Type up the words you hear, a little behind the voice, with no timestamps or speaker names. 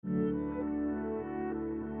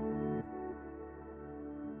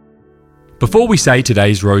Before we say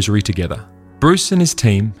today's rosary together, Bruce and his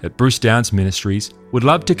team at Bruce Downs Ministries would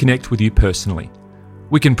love to connect with you personally.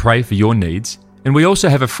 We can pray for your needs, and we also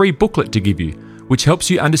have a free booklet to give you, which helps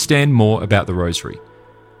you understand more about the rosary.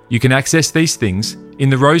 You can access these things in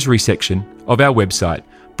the rosary section of our website,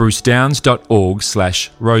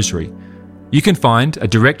 brucedowns.org/rosary. You can find a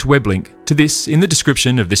direct web link to this in the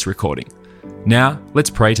description of this recording. Now, let's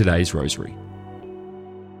pray today's rosary.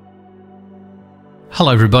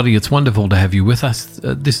 Hello everybody, it's wonderful to have you with us.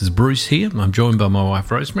 This is Bruce here. I'm joined by my wife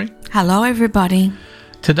Rosemary. Hello everybody.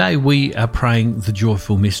 Today we are praying the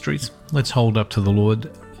joyful mysteries. Let's hold up to the Lord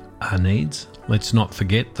our needs. Let's not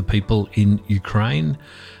forget the people in Ukraine.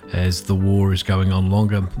 As the war is going on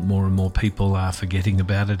longer, more and more people are forgetting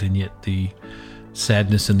about it, and yet the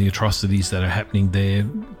sadness and the atrocities that are happening there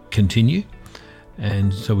continue.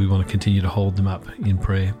 And so we want to continue to hold them up in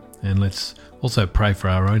prayer. And let's also pray for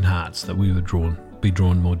our own hearts that we would be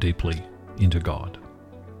drawn more deeply into God.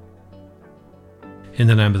 In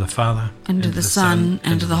the name of the Father, and of the Son,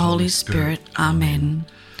 and of the Holy Spirit. Amen.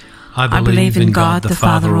 I believe in God the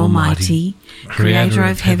Father Almighty, creator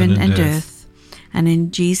of heaven and earth, and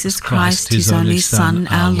in Jesus Christ, his only Son,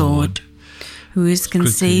 our Lord, who is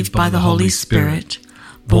conceived by the Holy Spirit,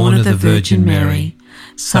 born of the Virgin Mary,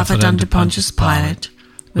 suffered under Pontius Pilate,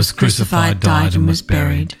 was crucified, died, and was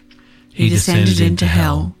buried. He descended into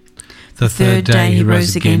hell. The third day he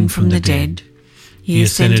rose again from the dead. He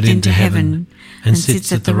ascended into heaven and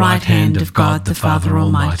sits at the right hand of God the Father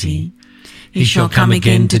Almighty. He shall come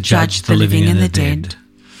again to judge the living and the dead.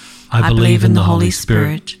 I believe in the Holy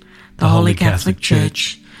Spirit, the Holy Catholic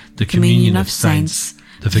Church, the communion of saints,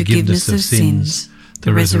 the forgiveness of sins,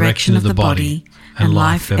 the resurrection of the body, and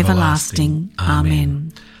life everlasting.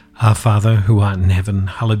 Amen. Our Father, who art in heaven,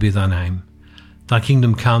 hallowed be thy name. Thy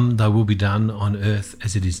kingdom come, thy will be done on earth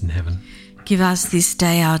as it is in heaven. Give us this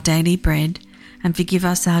day our daily bread, and forgive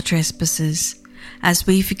us our trespasses, as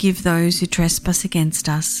we forgive those who trespass against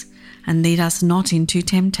us. And lead us not into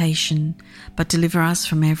temptation, but deliver us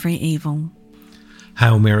from every evil.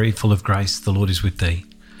 Hail Mary, full of grace, the Lord is with thee.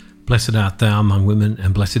 Blessed art thou among women,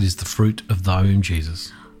 and blessed is the fruit of thy womb,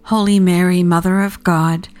 Jesus. Holy Mary, Mother of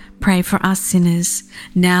God, pray for us sinners,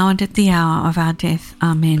 now and at the hour of our death.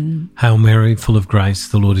 Amen. Hail Mary, full of grace,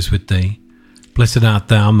 the Lord is with thee. Blessed art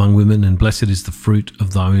thou among women, and blessed is the fruit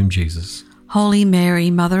of thy womb, Jesus. Holy Mary,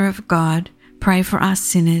 Mother of God, pray for us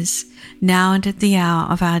sinners, now and at the hour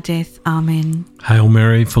of our death. Amen. Hail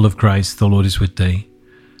Mary, full of grace, the Lord is with thee.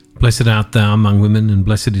 Blessed art thou among women, and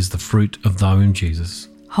blessed is the fruit of thy womb, Jesus.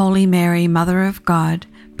 Holy Mary, Mother of God,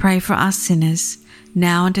 pray for us sinners,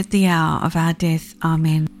 now and at the hour of our death.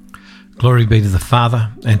 Amen. Glory be to the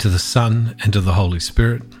Father, and to the Son, and to the Holy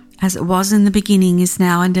Spirit. As it was in the beginning, is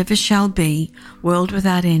now, and ever shall be, world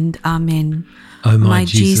without end. Amen. O my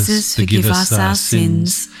Jesus, forgive us our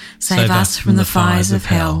sins, save us from the fires of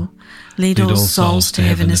hell. Lead all souls to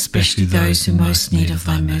heaven, especially those who most need of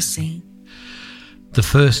thy mercy. The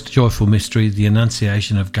first joyful mystery, the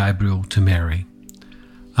Annunciation of Gabriel to Mary.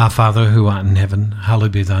 Our Father, who art in heaven,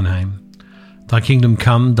 hallowed be thy name. Thy kingdom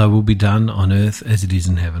come, thy will be done on earth as it is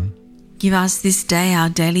in heaven. Give us this day our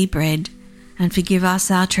daily bread, and forgive us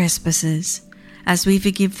our trespasses, as we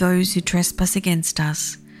forgive those who trespass against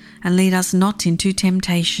us. And lead us not into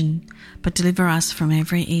temptation, but deliver us from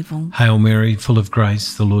every evil. Hail Mary, full of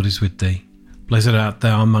grace, the Lord is with thee. Blessed art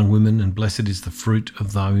thou among women, and blessed is the fruit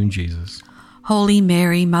of thy womb, Jesus. Holy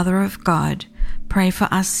Mary, Mother of God, pray for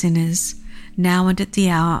us sinners, now and at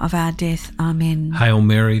the hour of our death. Amen. Hail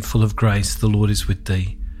Mary, full of grace, the Lord is with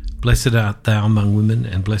thee. Blessed art thou among women,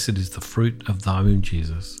 and blessed is the fruit of thy womb,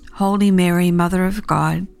 Jesus. Holy Mary, Mother of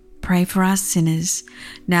God, pray for us sinners,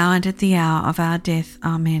 now and at the hour of our death.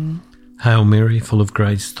 Amen. Hail Mary, full of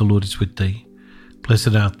grace, the Lord is with thee.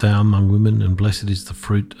 Blessed art thou among women, and blessed is the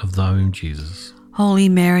fruit of thy womb, Jesus. Holy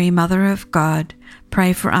Mary, Mother of God,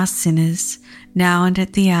 pray for us sinners, now and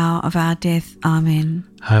at the hour of our death. Amen.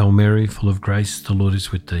 Hail Mary, full of grace, the Lord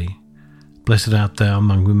is with thee. Blessed art thou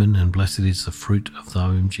among women, and blessed is the fruit of thy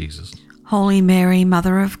womb, Jesus. Holy Mary,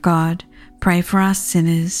 Mother of God, pray for us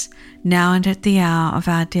sinners, now and at the hour of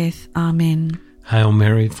our death. Amen. Hail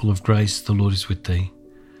Mary, full of grace, the Lord is with thee.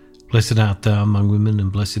 Blessed art thou among women,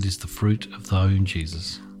 and blessed is the fruit of thy womb,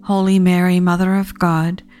 Jesus. Holy Mary, Mother of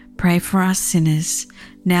God, pray for us sinners,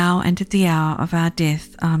 now and at the hour of our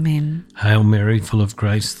death. Amen. Hail Mary, full of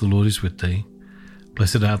grace, the Lord is with thee.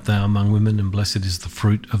 Blessed art thou among women, and blessed is the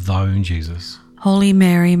fruit of thy womb, Jesus. Holy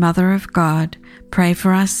Mary, Mother of God, pray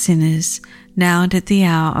for us sinners, now and at the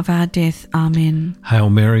hour of our death. Amen. Hail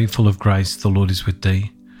Mary, full of grace, the Lord is with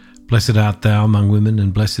thee. Blessed art thou among women,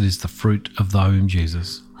 and blessed is the fruit of thy womb,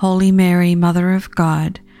 Jesus. Holy Mary, Mother of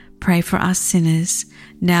God, pray for us sinners,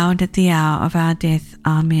 now and at the hour of our death.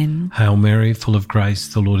 Amen. Hail Mary, full of grace,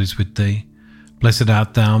 the Lord is with thee. Blessed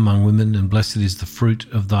art thou among women, and blessed is the fruit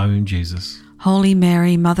of thy womb, Jesus. Holy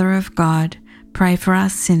Mary, Mother of God, pray for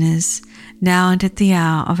us sinners, now and at the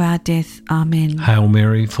hour of our death. Amen. Hail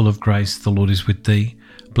Mary, full of grace, the Lord is with thee.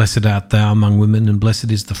 Blessed art thou among women, and blessed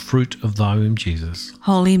is the fruit of thy womb, Jesus.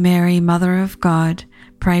 Holy Mary, Mother of God,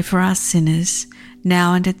 pray for us sinners,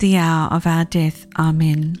 now and at the hour of our death.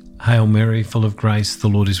 Amen. Hail Mary, full of grace, the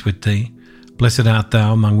Lord is with thee. Blessed art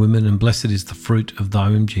thou among women, and blessed is the fruit of thy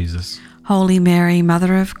womb, Jesus. Holy Mary,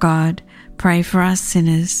 Mother of God, pray for us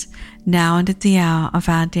sinners, now and at the hour of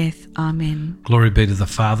our death. Amen. Glory be to the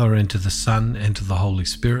Father, and to the Son, and to the Holy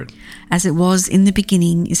Spirit. As it was in the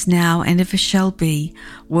beginning, is now, and ever shall be,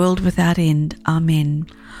 world without end. Amen.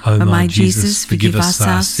 O my Jesus, forgive us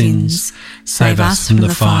our sins, save us from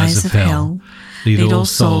the fires of hell. Lead all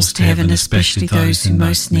souls to heaven, especially those in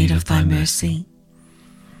most need of thy mercy.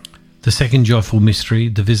 The second joyful mystery,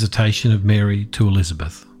 the visitation of Mary to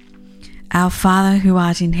Elizabeth. Our Father, who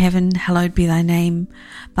art in heaven, hallowed be thy name.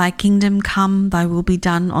 Thy kingdom come, thy will be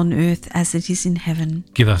done on earth as it is in heaven.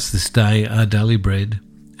 Give us this day our daily bread,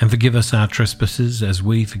 and forgive us our trespasses as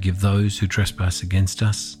we forgive those who trespass against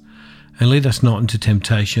us. And lead us not into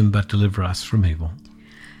temptation, but deliver us from evil.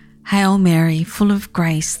 Hail Mary, full of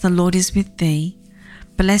grace, the Lord is with thee.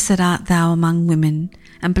 Blessed art thou among women,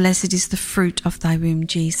 and blessed is the fruit of thy womb,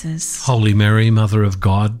 Jesus. Holy Mary, Mother of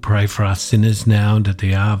God, pray for us sinners now and at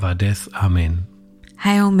the hour of our death. Amen.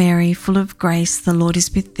 Hail Mary, full of grace, the Lord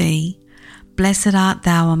is with thee. Blessed art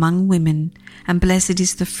thou among women, and blessed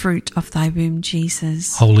is the fruit of thy womb,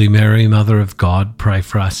 Jesus. Holy Mary, Mother of God, pray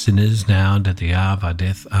for us sinners now and at the hour of our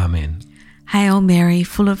death. Amen. Hail Mary,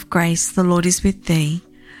 full of grace, the Lord is with thee.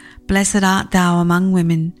 Blessed art thou among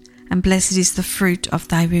women, and blessed is the fruit of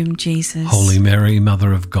thy womb, Jesus. Holy Mary,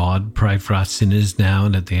 Mother of God, pray for us sinners now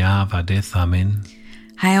and at the hour of our death. Amen.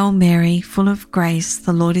 Hail Mary, full of grace,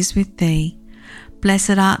 the Lord is with thee.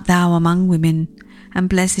 Blessed art thou among women, and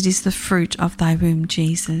blessed is the fruit of thy womb,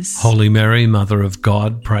 Jesus. Holy Mary, Mother of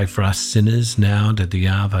God, pray for us sinners now and at the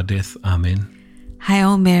hour of our death. Amen.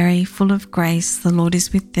 Hail Mary, full of grace, the Lord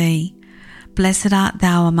is with thee. Blessed art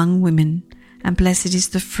thou among women, and blessed is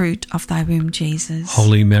the fruit of thy womb, Jesus.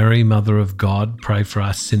 Holy Mary, Mother of God, pray for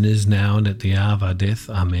us sinners now and at the hour of our death.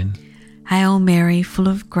 Amen. Hail Mary, full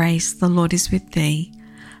of grace, the Lord is with thee.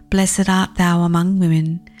 Blessed art thou among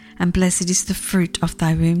women, and blessed is the fruit of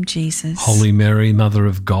thy womb, Jesus. Holy Mary, Mother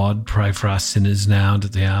of God, pray for us sinners now and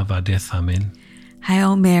at the hour of our death. Amen.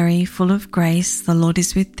 Hail Mary, full of grace, the Lord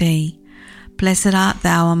is with thee. Blessed art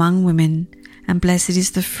thou among women, and blessed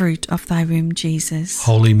is the fruit of thy womb, Jesus.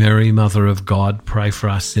 Holy Mary, Mother of God, pray for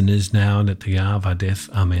us sinners now and at the hour of our death.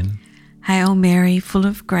 Amen. Hail Mary, full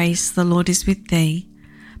of grace, the Lord is with thee.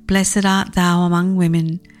 Blessed art thou among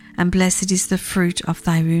women, and blessed is the fruit of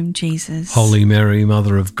thy womb, Jesus. Holy Mary,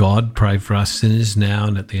 Mother of God, pray for us sinners now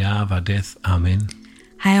and at the hour of our death. Amen.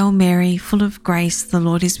 Hail Mary, full of grace, the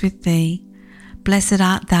Lord is with thee. Blessed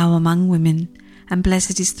art thou among women, and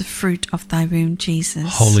blessed is the fruit of thy womb, Jesus.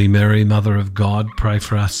 Holy Mary, Mother of God, pray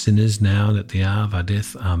for us sinners now and at the hour of our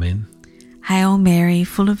death. Amen. Hail Mary,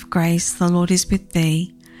 full of grace, the Lord is with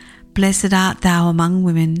thee. Blessed art thou among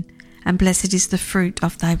women, and blessed is the fruit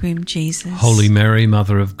of thy womb, Jesus. Holy Mary,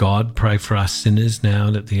 Mother of God, pray for us sinners now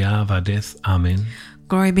and at the hour of our death. Amen.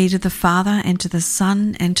 Glory be to the Father, and to the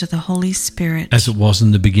Son, and to the Holy Spirit. As it was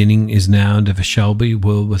in the beginning, is now, and ever shall be,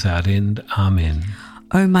 world without end. Amen.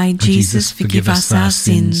 O my Jesus, forgive us our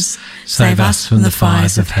sins, save us from the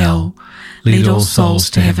fires of hell. Lead all souls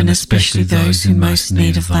to heaven, especially those in most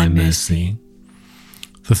need of thy mercy.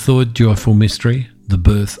 The third joyful mystery, the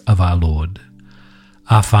birth of our Lord.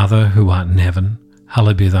 Our Father, who art in heaven,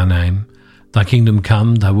 hallowed be thy name. Thy kingdom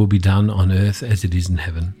come, thy will be done on earth as it is in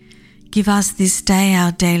heaven. Give us this day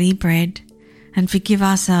our daily bread, and forgive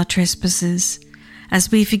us our trespasses,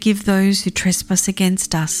 as we forgive those who trespass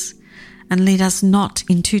against us. And lead us not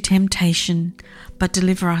into temptation, but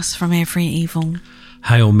deliver us from every evil.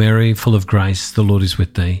 Hail Mary, full of grace, the Lord is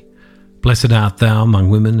with thee. Blessed art thou among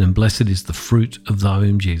women, and blessed is the fruit of thy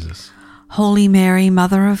womb, Jesus. Holy Mary,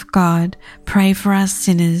 Mother of God, pray for us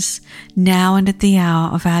sinners, now and at the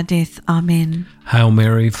hour of our death. Amen. Hail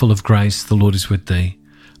Mary, full of grace, the Lord is with thee.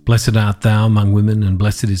 Blessed art thou among women, and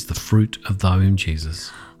blessed is the fruit of thy womb, Jesus.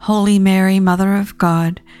 Holy Mary, Mother of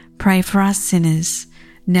God, pray for us sinners,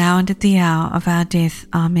 now and at the hour of our death.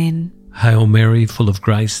 Amen. Hail Mary, full of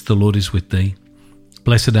grace, the Lord is with thee.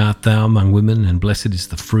 Blessed art thou among women, and blessed is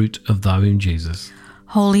the fruit of thy womb, Jesus.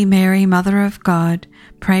 Holy Mary, Mother of God,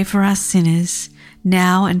 pray for us sinners,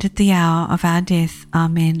 now and at the hour of our death.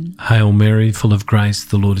 Amen. Hail Mary, full of grace,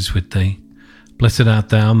 the Lord is with thee. Blessed art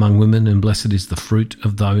thou among women, and blessed is the fruit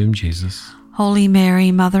of thy womb, Jesus. Holy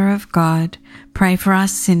Mary, Mother of God, pray for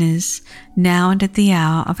us sinners, now and at the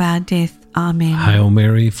hour of our death. Amen. Hail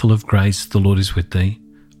Mary, full of grace, the Lord is with thee.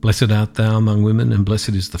 Blessed art thou among women, and blessed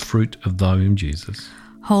is the fruit of thy womb, Jesus.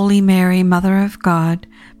 Holy Mary, Mother of God,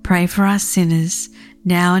 pray for us sinners,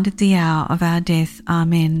 now and at the hour of our death.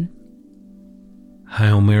 Amen.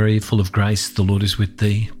 Hail Mary, full of grace, the Lord is with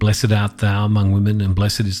thee. Blessed art thou among women, and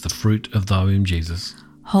blessed is the fruit of thy womb, Jesus.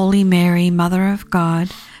 Holy Mary, Mother of God,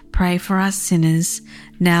 pray for us sinners,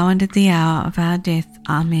 now and at the hour of our death.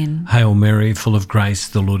 Amen. Hail Mary, full of grace,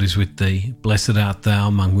 the Lord is with thee. Blessed art thou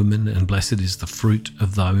among women, and blessed is the fruit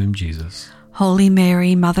of thy womb, Jesus. Holy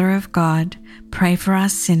Mary, Mother of God, pray for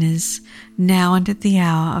us sinners, now and at the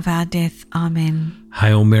hour of our death. Amen.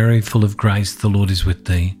 Hail Mary, full of grace, the Lord is with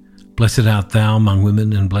thee. Blessed art thou among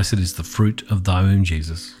women, and blessed is the fruit of thy womb,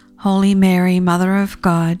 Jesus. Holy Mary, Mother of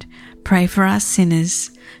God, pray for us sinners,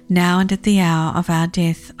 now and at the hour of our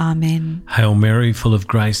death. Amen. Hail Mary, full of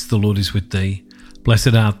grace, the Lord is with thee.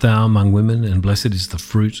 Blessed art thou among women, and blessed is the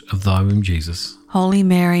fruit of thy womb, Jesus. Holy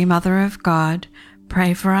Mary, Mother of God,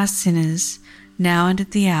 pray for us sinners, now and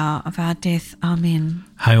at the hour of our death. Amen.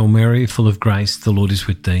 Hail Mary, full of grace, the Lord is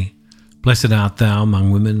with thee. Blessed art thou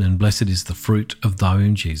among women, and blessed is the fruit of thy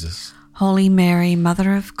womb, Jesus. Holy Mary,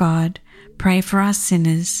 Mother of God, pray for us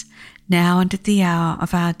sinners, now and at the hour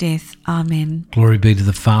of our death. Amen. Glory be to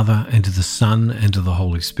the Father, and to the Son, and to the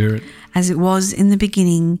Holy Spirit. As it was in the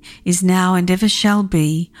beginning, is now, and ever shall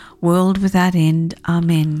be, world without end.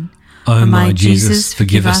 Amen. O my Jesus,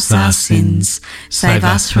 forgive us our sins, save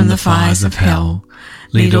us from the fires of hell.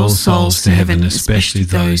 Lead all souls to heaven, especially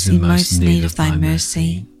those in most need of thy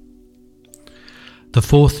mercy. The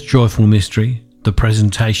fourth joyful mystery, the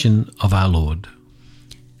presentation of our Lord.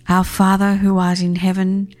 Our Father, who art in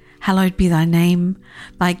heaven, hallowed be thy name.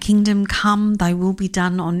 Thy kingdom come, thy will be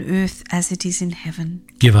done on earth as it is in heaven.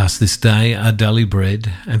 Give us this day our daily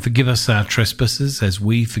bread, and forgive us our trespasses as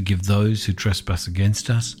we forgive those who trespass against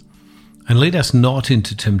us. And lead us not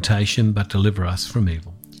into temptation, but deliver us from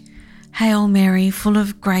evil. Hail Mary, full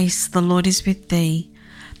of grace, the Lord is with thee.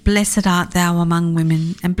 Blessed art thou among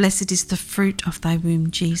women, and blessed is the fruit of thy womb,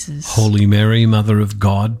 Jesus. Holy Mary, Mother of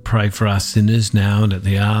God, pray for us sinners now and at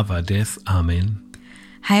the hour of our death. Amen.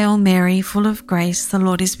 Hail Mary, full of grace, the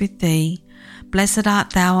Lord is with thee. Blessed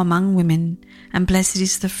art thou among women, and blessed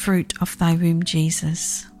is the fruit of thy womb,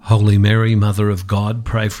 Jesus. Holy Mary, Mother of God,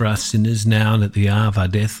 pray for us sinners now and at the hour of our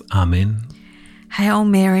death. Amen. Hail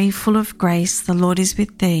Mary, full of grace, the Lord is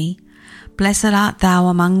with thee. Blessed art thou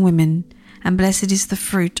among women, and blessed is the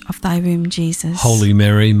fruit of thy womb, Jesus. Holy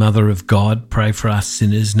Mary, Mother of God, pray for us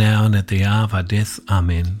sinners now and at the hour of our death.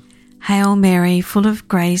 Amen. Hail Mary, full of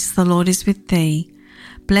grace, the Lord is with thee.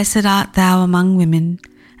 Blessed art thou among women,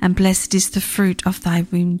 and blessed is the fruit of thy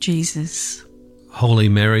womb, Jesus. Holy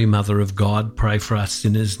Mary, Mother of God, pray for us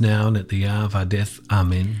sinners now and at the hour of our death.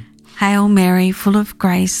 Amen. Hail Mary, full of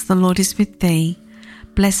grace, the Lord is with thee.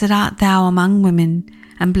 Blessed art thou among women,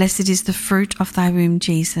 and blessed is the fruit of thy womb,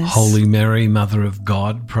 Jesus. Holy Mary, Mother of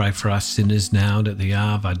God, pray for us sinners now and at the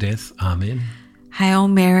hour of our death. Amen. Hail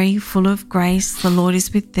Mary, full of grace, the Lord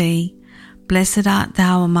is with thee. Blessed art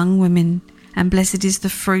thou among women, and blessed is the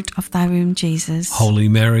fruit of thy womb, Jesus. Holy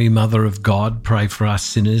Mary, Mother of God, pray for us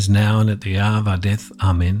sinners now and at the hour of our death.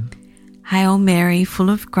 Amen. Hail Mary, full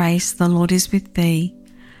of grace, the Lord is with thee.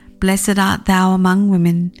 Blessed art thou among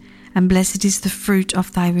women, and blessed is the fruit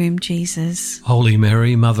of thy womb, Jesus. Holy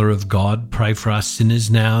Mary, Mother of God, pray for us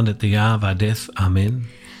sinners now and at the hour of our death. Amen.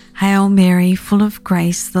 Hail Mary, full of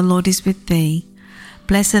grace, the Lord is with thee.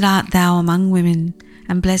 Blessed art thou among women,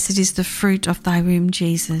 and blessed is the fruit of thy womb,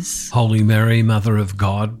 Jesus. Holy Mary, Mother of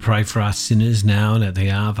God, pray for us sinners now and at the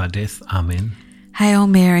hour of our death. Amen. Hail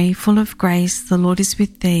Mary, full of grace, the Lord is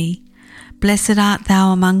with thee. Blessed art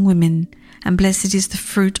thou among women, and blessed is the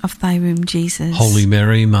fruit of thy womb, Jesus. Holy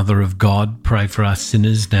Mary, Mother of God, pray for us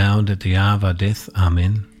sinners now and at the hour of our death.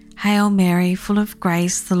 Amen. Hail Mary, full of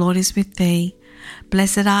grace, the Lord is with thee.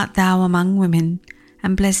 Blessed art thou among women,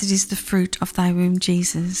 and blessed is the fruit of thy womb,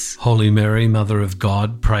 Jesus. Holy Mary, Mother of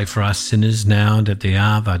God, pray for us sinners now and at the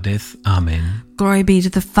hour of our death. Amen. Glory be to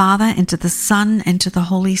the Father, and to the Son, and to the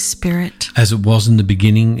Holy Spirit. As it was in the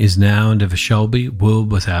beginning, is now, and ever shall be,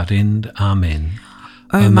 world without end. Amen.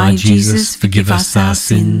 O my Jesus, forgive us our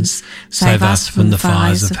sins, save us from the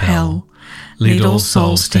fires of hell. Lead all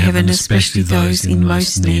souls to heaven, especially those in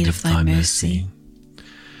most need of thy mercy.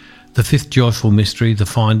 The fifth joyful mystery, the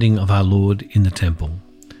finding of our Lord in the temple.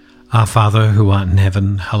 Our Father, who art in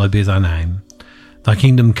heaven, hallowed be thy name. Thy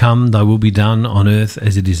kingdom come, thy will be done on earth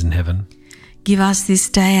as it is in heaven. Give us this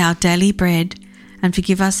day our daily bread, and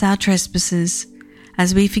forgive us our trespasses,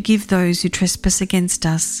 as we forgive those who trespass against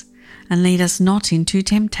us. And lead us not into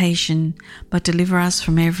temptation, but deliver us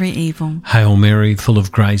from every evil. Hail Mary, full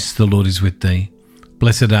of grace, the Lord is with thee.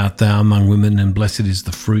 Blessed art thou among women, and blessed is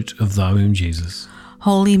the fruit of thy womb, Jesus.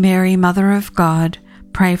 Holy Mary, Mother of God,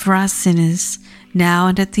 pray for us sinners, now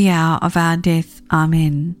and at the hour of our death.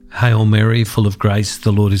 Amen. Hail Mary, full of grace,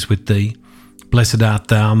 the Lord is with thee. Blessed art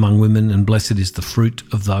thou among women, and blessed is the fruit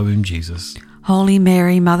of thy womb, Jesus. Holy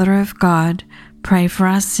Mary, Mother of God, pray for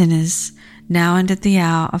us sinners, now and at the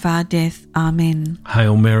hour of our death. Amen.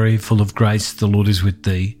 Hail Mary, full of grace, the Lord is with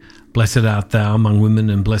thee. Blessed art thou among women,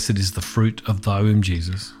 and blessed is the fruit of thy womb,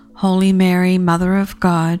 Jesus. Holy Mary, Mother of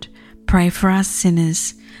God, pray for us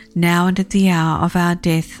sinners, now and at the hour of our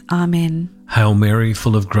death. Amen. Hail Mary,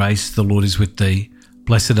 full of grace, the Lord is with thee.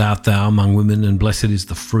 Blessed art thou among women, and blessed is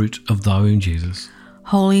the fruit of thy womb, Jesus.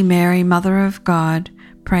 Holy Mary, Mother of God,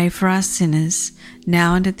 pray for us sinners,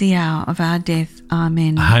 now and at the hour of our death.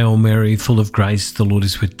 Amen. Hail Mary, full of grace, the Lord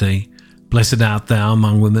is with thee. Blessed art thou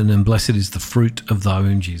among women, and blessed is the fruit of thy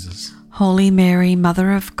womb, Jesus. Holy Mary,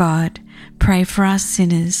 Mother of God, pray for us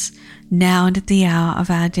sinners, now and at the hour of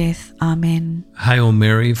our death. Amen. Hail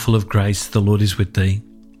Mary, full of grace, the Lord is with thee.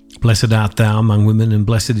 Blessed art thou among women, and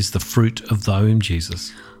blessed is the fruit of thy womb,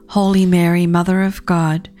 Jesus. Holy Mary, Mother of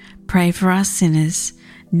God, pray for us sinners,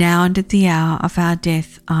 now and at the hour of our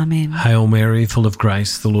death. Amen. Hail Mary, full of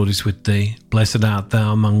grace, the Lord is with thee. Blessed art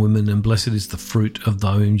thou among women, and blessed is the fruit of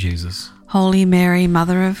thy womb, Jesus. Holy Mary,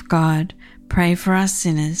 Mother of God, pray for us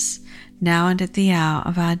sinners, now and at the hour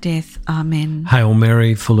of our death. Amen. Hail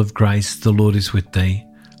Mary, full of grace, the Lord is with thee.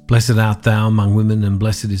 Blessed art thou among women, and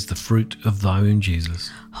blessed is the fruit of thy womb,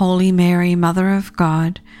 Jesus. Holy Mary, Mother of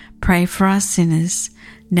God, pray for us sinners,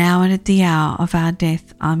 now and at the hour of our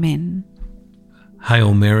death. Amen.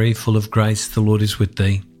 Hail Mary, full of grace, the Lord is with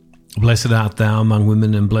thee. Blessed art thou among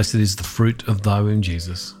women, and blessed is the fruit of thy womb,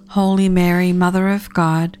 Jesus. Holy Mary, Mother of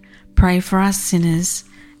God, pray for us sinners,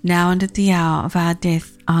 now and at the hour of our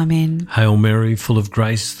death. Amen. Hail Mary, full of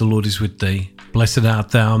grace, the Lord is with thee. Blessed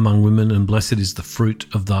art thou among women, and blessed is the fruit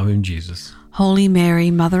of thy womb, Jesus. Holy Mary,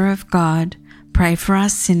 Mother of God, pray for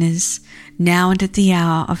us sinners, now and at the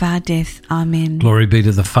hour of our death. Amen. Glory be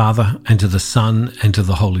to the Father, and to the Son, and to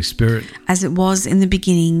the Holy Spirit. As it was in the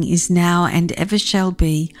beginning, is now, and ever shall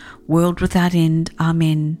be, world without end.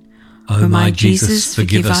 Amen. O my Jesus,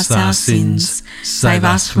 forgive us our sins, save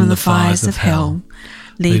us from the fires of hell.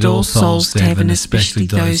 Lead all souls to heaven, especially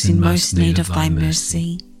those in most need of thy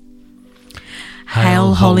mercy.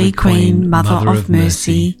 Hail, Holy Queen, Mother of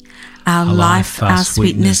Mercy, our life, our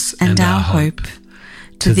sweetness, and our hope.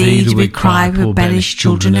 To thee do we cry, poor banished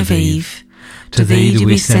children of Eve. To thee do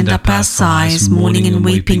we send up our sighs, mourning and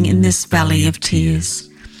weeping in this valley of tears.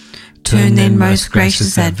 Turn then, most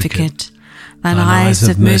gracious Advocate, thine eyes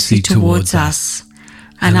of mercy towards us,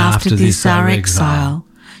 and after this our exile,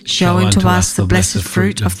 show unto us the blessed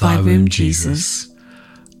fruit of thy womb, Jesus.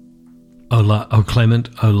 O clement,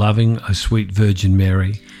 O loving, O sweet Virgin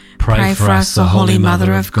Mary, pray for us, O Holy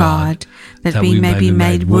Mother of God, that we may be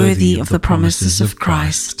made worthy of the promises of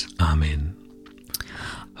Christ. Amen.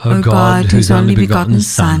 O God, whose only begotten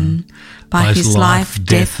Son, by his life,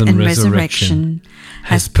 death, and resurrection,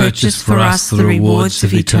 has purchased for us the rewards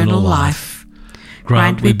of eternal life,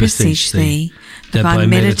 grant, we beseech thee, that by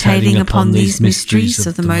meditating upon these mysteries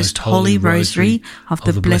of the most holy rosary of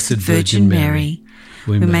the Blessed Virgin Mary,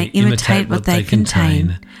 we may imitate what they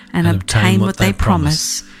contain and obtain what they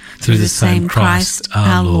promise, through the same Christ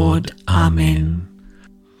our Lord. Amen.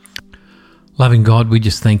 Loving God, we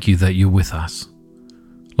just thank you that you're with us.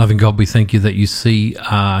 Loving God, we thank you that you see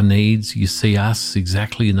our needs, you see us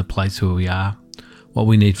exactly in the place where we are, what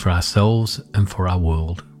we need for ourselves and for our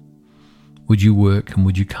world. Would you work and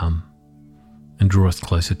would you come and draw us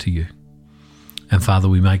closer to you? And Father,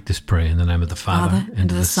 we make this prayer in the name of the Father,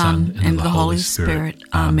 and of the Son, and of the Holy Spirit.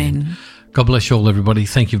 Amen. God bless you all, everybody.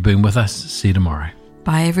 Thank you for being with us. See you tomorrow.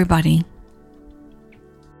 Bye, everybody.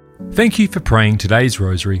 Thank you for praying today's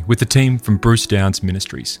rosary with the team from Bruce Downs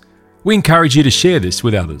Ministries. We encourage you to share this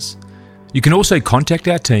with others. You can also contact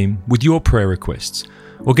our team with your prayer requests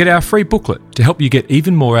or get our free booklet to help you get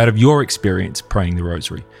even more out of your experience praying the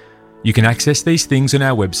rosary. You can access these things on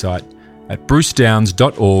our website at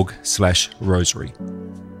brucedowns.org/rosary.